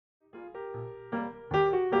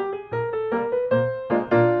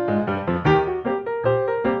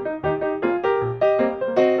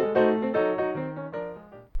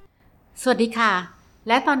สวัสดีค่ะแ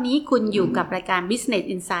ละตอนนี้คุณอยู่กับรายการ Business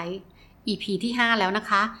Insight EP ที่ 5 แล้วนะ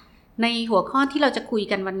คะในหัวข้อที่เราจะคุย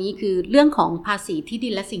กันวันนี้คือเรื่องของภาษีที่ดิ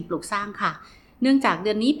นและสิ่งปลูกสร้างค่ะเนื่องจากเดื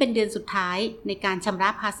อนนี้เป็นเดือนสุดท้ายในการชำระ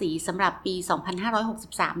ภาษีสำหรับปี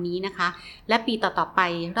 2563 นี้นะคะและปีต่อๆไป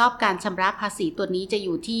รอบการชำระภาษีตัวนี้จะอ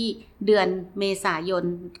ยู่ที่เดือนเมษายน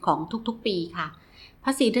ของทุกๆปีค่ะภ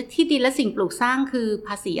าษีที่ดินและสิ่งปลูกสร้างคือภ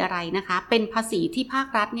าษีอะไรนะคะเป็นภาษีที่ภาค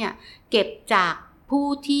รัฐเนี่ยเก็บจากผู้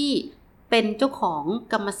ที่เป็นเจ้าของ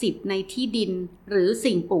กรรมสิทธิ์ในที่ดินหรือ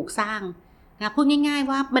สิ่งปลูกสร้างนะพูดง่ายๆ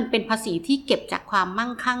ว่ามันเป็นภาษีที่เก็บจากความมั่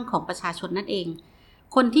งคั่งของประชาชนนั่นเอง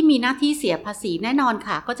คนที่มีหน้าที่เสียภาษีแน่นอน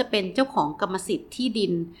ค่ะก็จะเป็นเจ้าของกรรมสิทธิ์ที่ดิ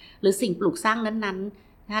นหรือสิ่งปลูกสร้างนั้น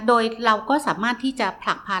ๆนะโดยเราก็สามารถที่จะผ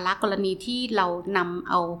ลักภาระกรณีที่เรานำ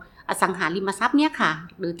เอาอสังหาริมทรัพย์เนี่ยค่ะ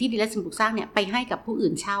หรือที่ดินและสิ่งปลูกสร้างเนี่ยไปให้กับผู้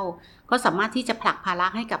อื่นเช่าก็สามารถที่จะผลักภาระ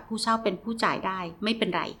ให้กับผู้เช่าเป็นผู้จ่ายได้ไม่เป็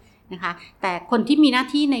นไรนะคะแต่คนที่มีหน้า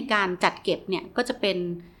ที่ในการจัดเก็บเนี่ยก็จะเป็น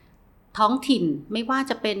ท้องถิ่นไม่ว่า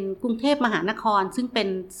จะเป็นกรุงเทพมหานครซึ่งเป็น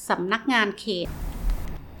สำนักงานเขต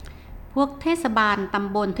พวกเทศบาลต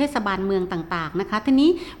ำบลเทศบาลเมืองต่างๆนะคะทีนี้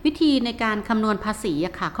วิธีในการคำนวณภาษีอ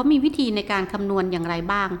ะค่ะเขามีวิธีในการคำนวณอย่างไร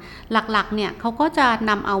บ้างหลักๆเนี่ยเขาก็จะ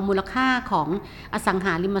นำเอามูลค่าของอสังห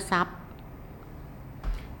าริมทรัพย์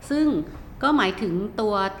ซึ่งก็หมายถึงตั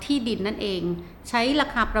วที่ดินนั่นเองใช้รา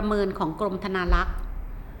คาประเมินของกรมธนารักษ์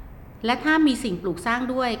และถ้ามีสิ่งปลูกสร้าง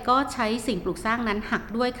ด้วยก็ใช้สิ่งปลูกสร้างนั้นหัก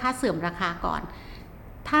ด้วยค่าเสื่อมราคาก่อน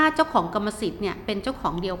ถ้าเจ้าของกรรมสิทธิ์เนี่ยเป็นเจ้าขอ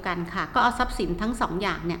งเดียวกันค่ะก็เอาทรัพย์สินทั้ง2 อ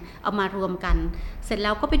ย่างเนี่ยเอามารวมกันเสร็จแ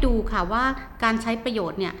ล้วก็ไปดูค่ะว่าการใช้ประโย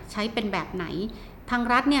ชน์เนี่ยใช้เป็นแบบไหนทาง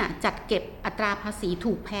รัฐเนี่ยจัดเก็บอัตราภาษี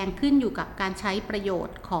ถูกแพงขึ้นอยู่กับการใช้ประโยช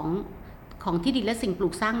น์ของที่ดินและสิ่งปลู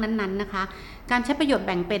กสร้างนั้นๆนะคะการใช้ประโยชน์แ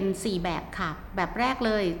บ่งเป็น4แบบค่ะแบบแรกเ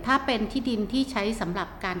ลยถ้าเป็นที่ดินที่ใช้สำหรับ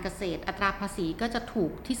การเกษตรอัตราภาษีก็จะถู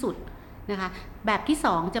กที่สุดนะคะแบบที่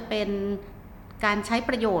2จะเป็นการใช้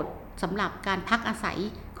ประโยชน์สำหรับการพักอาศัย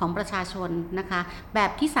ของประชาชนนะคะแบ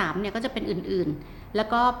บที่3เนี่ยก็จะเป็นอื่นๆแล้ว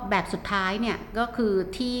ก็แบบสุดท้ายเนี่ยก็คือ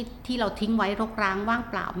ที่เราทิ้งไว้รกร้างว่าง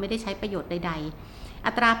เปล่าไม่ได้ใช้ประโยชน์ใดๆ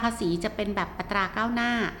อัตราภาษีจะเป็นแบบอัตราก้าวหน้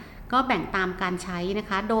าก็แบ่งตามการใช้นะ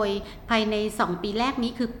คะโดยภายใน2 ปีแรก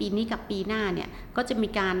นี้คือปีนี้กับปีหน้าเนี่ยก็จะมี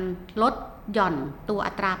การลดหย่อนตัว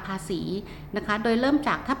อัตราภาษีนะคะโดยเริ่มจ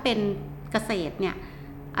ากถ้าเป็นเกษตรเนี่ย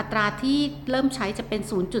อัตราที่เริ่มใช้จะเป็น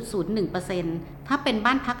 0.01% ถ้าเป็น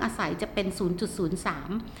บ้านพักอาศัยจะเป็น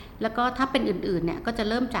 0.03 แล้วก็ถ้าเป็นอื่นๆเนี่ยก็จะ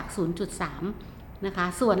เริ่มจาก 0.3 นะคะ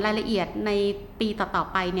ส่วนรายละเอียดในปีต่อ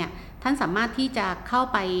ๆไปเนี่ยท่านสามารถที่จะเข้า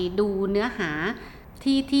ไปดูเนื้อหา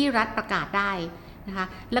ที่รัฐประกาศได้นะคะ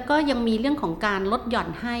แล้วก็ยังมีเรื่องของการลดหย่อน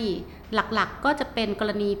ให้หลักๆ ก็จะเป็นก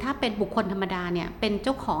รณีถ้าเป็นบุคคลธรรมดาเนี่ยเป็นเ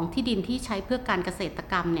จ้าของที่ดินที่ใช้เพื่อการเกษตร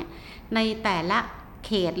กรรมเนี่ยในแต่ละเ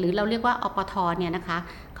ขตหรือเราเรียกว่าอปทเนี่ยนะคะ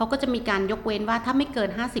เขาก็จะมีการยกเว้นว่าถ้าไม่เกิน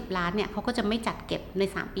50 ล้านเนี่ยเขาก็จะไม่จัดเก็บใน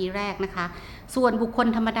3 ปีแรกนะคะส่วนบุคคล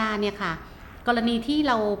ธรรมดาเนี่ยค่ะกรณีที่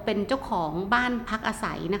เราเป็นเจ้าของบ้านพักอา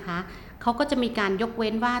ศัยนะคะเขาก็จะมีการยกเ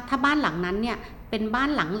ว้นว่าถ้าบ้านหลังนั้นเนี่ยเป็นบ้าน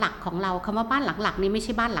หลังหลักของเราคำว่าบ้านหลังหลักนี่ไม่ใ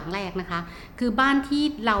ช่บ้านหลังแรกนะคะคือบ้านที่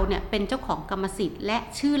เราเนี่ยเป็นเจ้าของกรรมสิทธิ์และ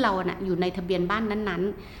ชื่อเราเนี่ยอยู่ในทะเบียนบ้านนั้น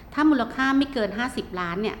ๆถ้ามูลค่าไม่เกิน50 ล้า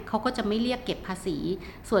นเนี่ยเขาก็จะไม่เรียกเก็บภาษี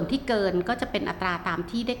ส่วนที่เกินก็จะเป็นอัตราตาม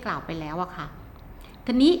ที่ได้กล่าวไปแล้วอะค่ะ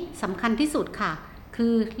ทีนี้สำคัญที่สุดค่ะคื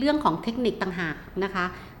อเรื่องของเทคนิคต่างหากนะคะ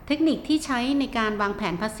เทคนิคที่ใช้ในการวางแผ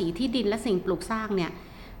นภาษีที่ดินและสิ่งปลูกสร้างเนี่ย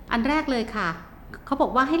อันแรกเลยค่ะเขาบอ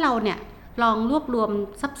กว่าให้เราเนี่ยลองรวบรวม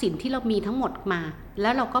ทรัพย์สินที่เรามีทั้งหมดมาแล้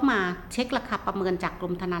วเราก็มาเช็คราคาประเมินจากกร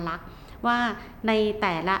มธนารักษ์ว่าในแ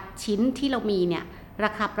ต่ละชิ้นที่เรามีเนี่ยร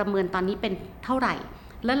าคาประเมินตอนนี้เป็นเท่าไหร่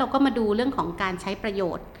แล้วเราก็มาดูเรื่องของการใช้ประโย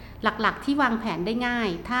ชน์หลักๆที่วางแผนได้ง่าย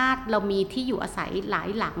ถ้าเรามีที่อยู่อาศัยหลาย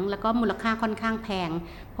หลังแล้วก็มูลค่าค่อนข้างแพง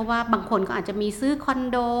เพราะว่าบางคนก็อาจจะมีซื้อคอน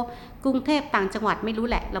โดกรุงเทพต่างจังหวัดไม่รู้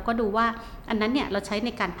แหละเราก็ดูว่าอันนั้นเนี่ยเราใช้ใน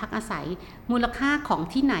การพักอาศัยมูลค่าของ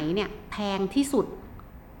ที่ไหนเนี่ยแพงที่สุด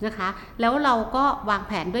นะคะแล้วเราก็วางแ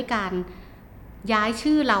ผนด้วยการย้าย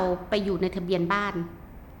ชื่อเราไปอยู่ในทะเบียนบ้าน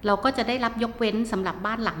เราก็จะได้รับยกเว้นสำหรับ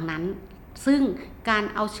บ้านหลังนั้นซึ่งการ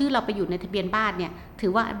เอาชื่อเราไปอยู่ในทะเบียนบ้านเนี่ยถื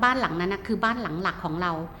อว่าบ้านหลังนั้นนะคือบ้านหลังหลักของเร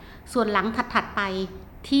าส่วนหลังถัดๆไป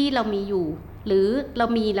ที่เรามีอยู่หรือเรา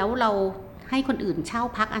มีแล้วเราให้คนอื่นเช่า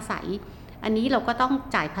พักอาศัยอันนี้เราก็ต้อง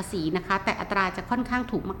จ่ายภาษีนะคะแต่อัตราจะค่อนข้าง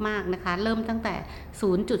ถูกมากๆนะคะเริ่มตั้งแต่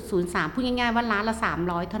 0.03 พูดง่ายๆว่าล้านละ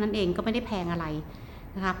300เท่านั้นเองก็ไม่ได้แพงอะไร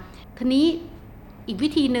นะคะทีนี้อีกวิ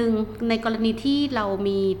ธีหนึ่งในกรณีที่เรา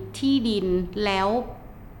มีที่ดินแล้ว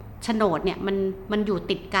โฉนดเนี่ยมันอยู่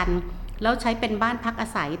ติดกันแล้วใช้เป็นบ้านพักอา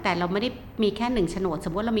ศัยแต่เราไม่ได้มีแค่1 โฉนดส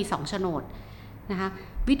มมติเรามี2 โฉนดนะคะ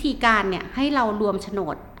วิธีการเนี่ยให้เรารวมโฉน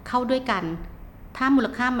ดเข้าด้วยกันถ้ามูล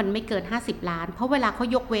ค่ามันไม่เกิน50 ล้านเพราะเวลาเขา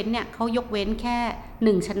ยกเว้นเนี่ยเขายกเว้นแค่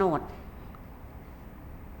1 โฉนด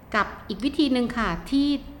กับอีกวิธีหนึ่งค่ะที่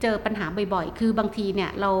เจอปัญหาบ่อยๆคือบางทีเนี่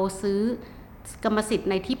ยเราซื้อกรรมสิทธิ์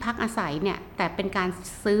ในที่พักอาศัยเนี่ยแต่เป็นการ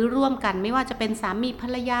ซื้อร่วมกันไม่ว่าจะเป็นสามีภร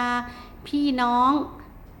รยาพี่น้อง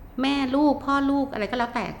แม่ลูกพ่อลูกอะไรก็แล้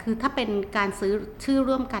วแต่คือถ้าเป็นการซื้อชื่อ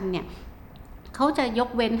ร่วมกันเนี่ยเขาจะยก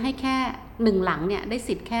เว้นให้แค่1หลังเนี่ยได้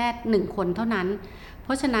สิทธิ์แค่1คนเท่านั้นเพ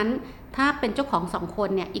ราะฉะนั้นถ้าเป็นเจ้าของ2คน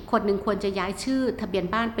เนี่ยอีกคนนึงควรจะย้ายชื่อทะเบียน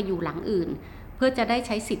บ้านไปอยู่หลังอื่นเพื่อจะได้ใ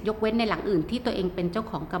ช้สิทธิ์ยกเว้นในหลังอื่นที่ตัวเองเป็นเจ้า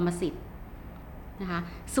ของกรรมสิทธิ์นะคะ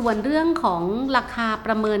ส่วนเรื่องของราคาป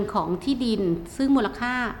ระเมินของที่ดินซึ่งมูลค่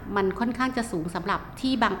ามันค่อนข้างจะสูงสำหรับ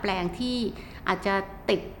ที่บางแปลงที่อาจจะ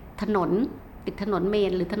ติดถนนเม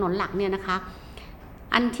นหรือถนนหลักเนี่ยนะคะ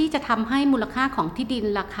อันที่จะทำให้มูลค่าของที่ดิน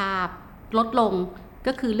ราคาลดลง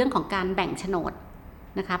ก็คือเรื่องของการแบ่งโฉนด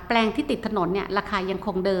นะคะแปลงที่ติดถนนเนี่ยราคายังค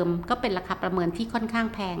งเดิมก็เป็นราคาประเมินที่ค่อนข้าง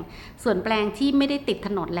แพงส่วนแปลงที่ไม่ได้ติดถ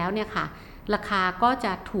นนแล้วเนี่ยค่ะราคาก็จ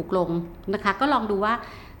ะถูกลงนะคะก็ลองดูว่า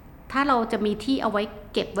ถ้าเราจะมีที่เอาไว้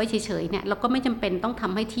เก็บไว้เฉยๆเนี่ยเราก็ไม่จำเป็นต้องท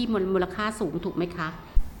ำให้ที่มูลค่าสูงถูกไหมคะ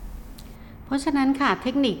เพราะฉะนั้นค่ะเท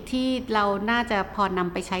คนิคที่เราน่าจะพอน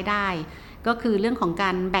ำไปใช้ได้ก็คือเรื่องของกา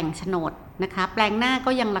รแบ่งโฉนดนะคะแปลงหน้า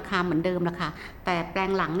ก็ยังราคาเหมือนเดิมละค่ะแต่แปลง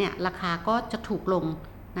หลังเนี่ยราคาก็จะถูกลง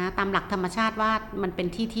นะตามหลักธรรมชาติว่ามันเป็น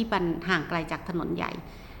ที่มันห่างไกลจากถนนใหญ่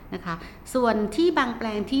นะคะส่วนที่บางแปล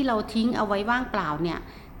งที่เราทิ้งเอาไว้ว่างเปล่าเนี่ย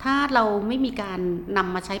ถ้าเราไม่มีการน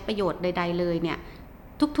ำมาใช้ประโยชน์ใดๆเลยเนี่ย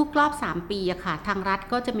ทุกๆรอบ3ปีอะค่ะทางรัฐ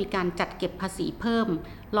ก็จะมีการจัดเก็บภาษีเพิ่ม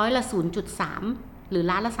0.3%หรือ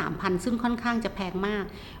ล้านละ 3,000 ซึ่งค่อนข้างจะแพงมาก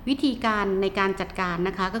วิธีการในการจัดการ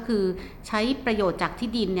นะคะก็คือใช้ประโยชน์จากที่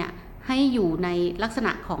ดินเนี่ยให้อยู่ในลักษณ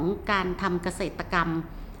ะของการทำเกษตรกรรม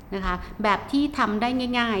นะคะแบบที่ทำได้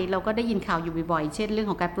ง่ายๆเราก็ได้ยินข่าวอยู่บ่อยๆเช่นเรื่อง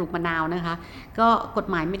ของการปลูกมะนาวนะคะก็กฎ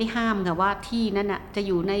หมายไม่ได้ห้ามค่ะว่าที่นั้นน่ะจะอ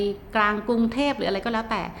ยู่ในกลางกรุงเทพหรืออะไรก็แล้ว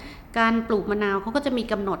แต่การปลูกมะนาวเขาก็จะมี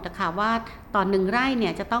กำหนดนะคะว่าต่อ1ไร่เนี่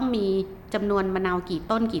ยจะต้องมีจำนวนมะนาวกี่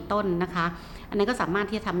ต้นนะคะอันนี้ก็สามารถ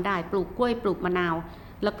ที่จะทำได้ปลูกกล้วยปลูกมะนาว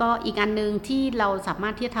แล้วก็อีกอันนึงที่เราสามา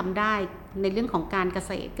รถที่จะทำได้ในเรื่องของการเก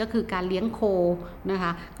ษตรก็คือการเลี้ยงโคนะค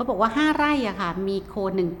ะเขาบอกว่า5ไร่อะค่ะมีโค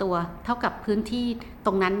1ตัวเท่ากับพื้นที่ต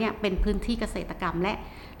รงนั้นเนี่ยเป็นพื้นที่เกษตรกรรมแ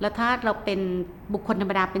ล้วถ้าเราเป็นบุคคลธร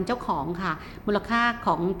รมดาเป็นเจ้าของค่ะมูลค่าข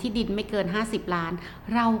องที่ดินไม่เกิน50ล้าน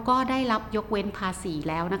เราก็ได้รับยกเว้นภาษี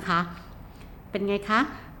แล้วนะคะเป็นไงคะ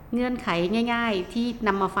เงื่อนไขง่ายๆที่น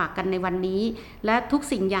ำมาฝากกันในวันนี้และทุก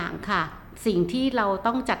สิ่งอย่างค่ะสิ่งที่เรา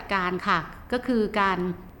ต้องจัดการค่ะก็คือการ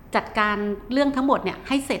จัดการเรื่องทั้งหมดเนี่ยใ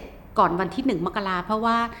ห้เสร็จก่อนวันที่1มกราเพราะ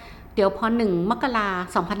ว่าเดี๋ยวพอ1มกรา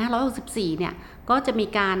2564เนี่ยก็จะมี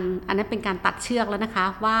การอันนั้นเป็นการตัดเชือกแล้วนะคะ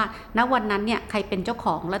ว่าณวันนั้นเนี่ยใครเป็นเจ้าข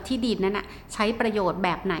องและที่ดินนั้นน่ะใช้ประโยชน์แบ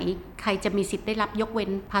บไหนใครจะมีสิทธิ์ได้รับยกเว้น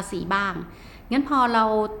ภาษีบ้างงั้นพอเรา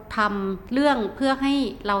ทำเรื่องเพื่อให้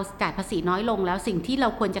เราจ่ายภาษีน้อยลงแล้วสิ่งที่เรา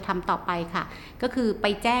ควรจะทำต่อไปค่ะก็คือไป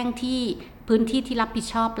แจ้งที่พื้นที่ที่รับผิด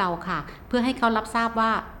ชอบเราค่ะเพื่อให้เขารับทราบว่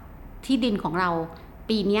าที่ดินของเรา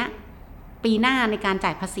ปีหน้าในการจ่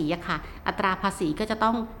ายภาษีอะค่ะอัตราภาษีก็จะต้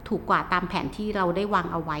องถูกกว่าตามแผนที่เราได้วาง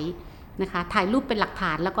เอาไว้นะคะถ่ายรูปเป็นหลักฐ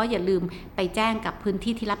านแล้วก็อย่าลืมไปแจ้งกับพื้น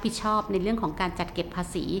ที่ที่รับผิดชอบในเรื่องของการจัดเก็บภา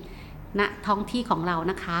ษีณท้องที่ของเรา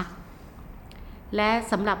นะคะและ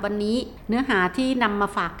สำหรับวันนี้เนื้อหาที่นำมา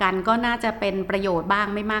ฝากกันก็น่าจะเป็นประโยชน์บ้าง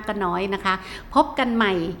ไม่มากก็น้อยนะคะพบกันให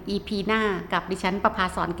ม่ EP หน้ากับดิฉันประภา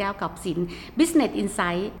สรแก้วกอบศิลป์ Business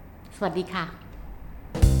Insight สวัสดีค่ะ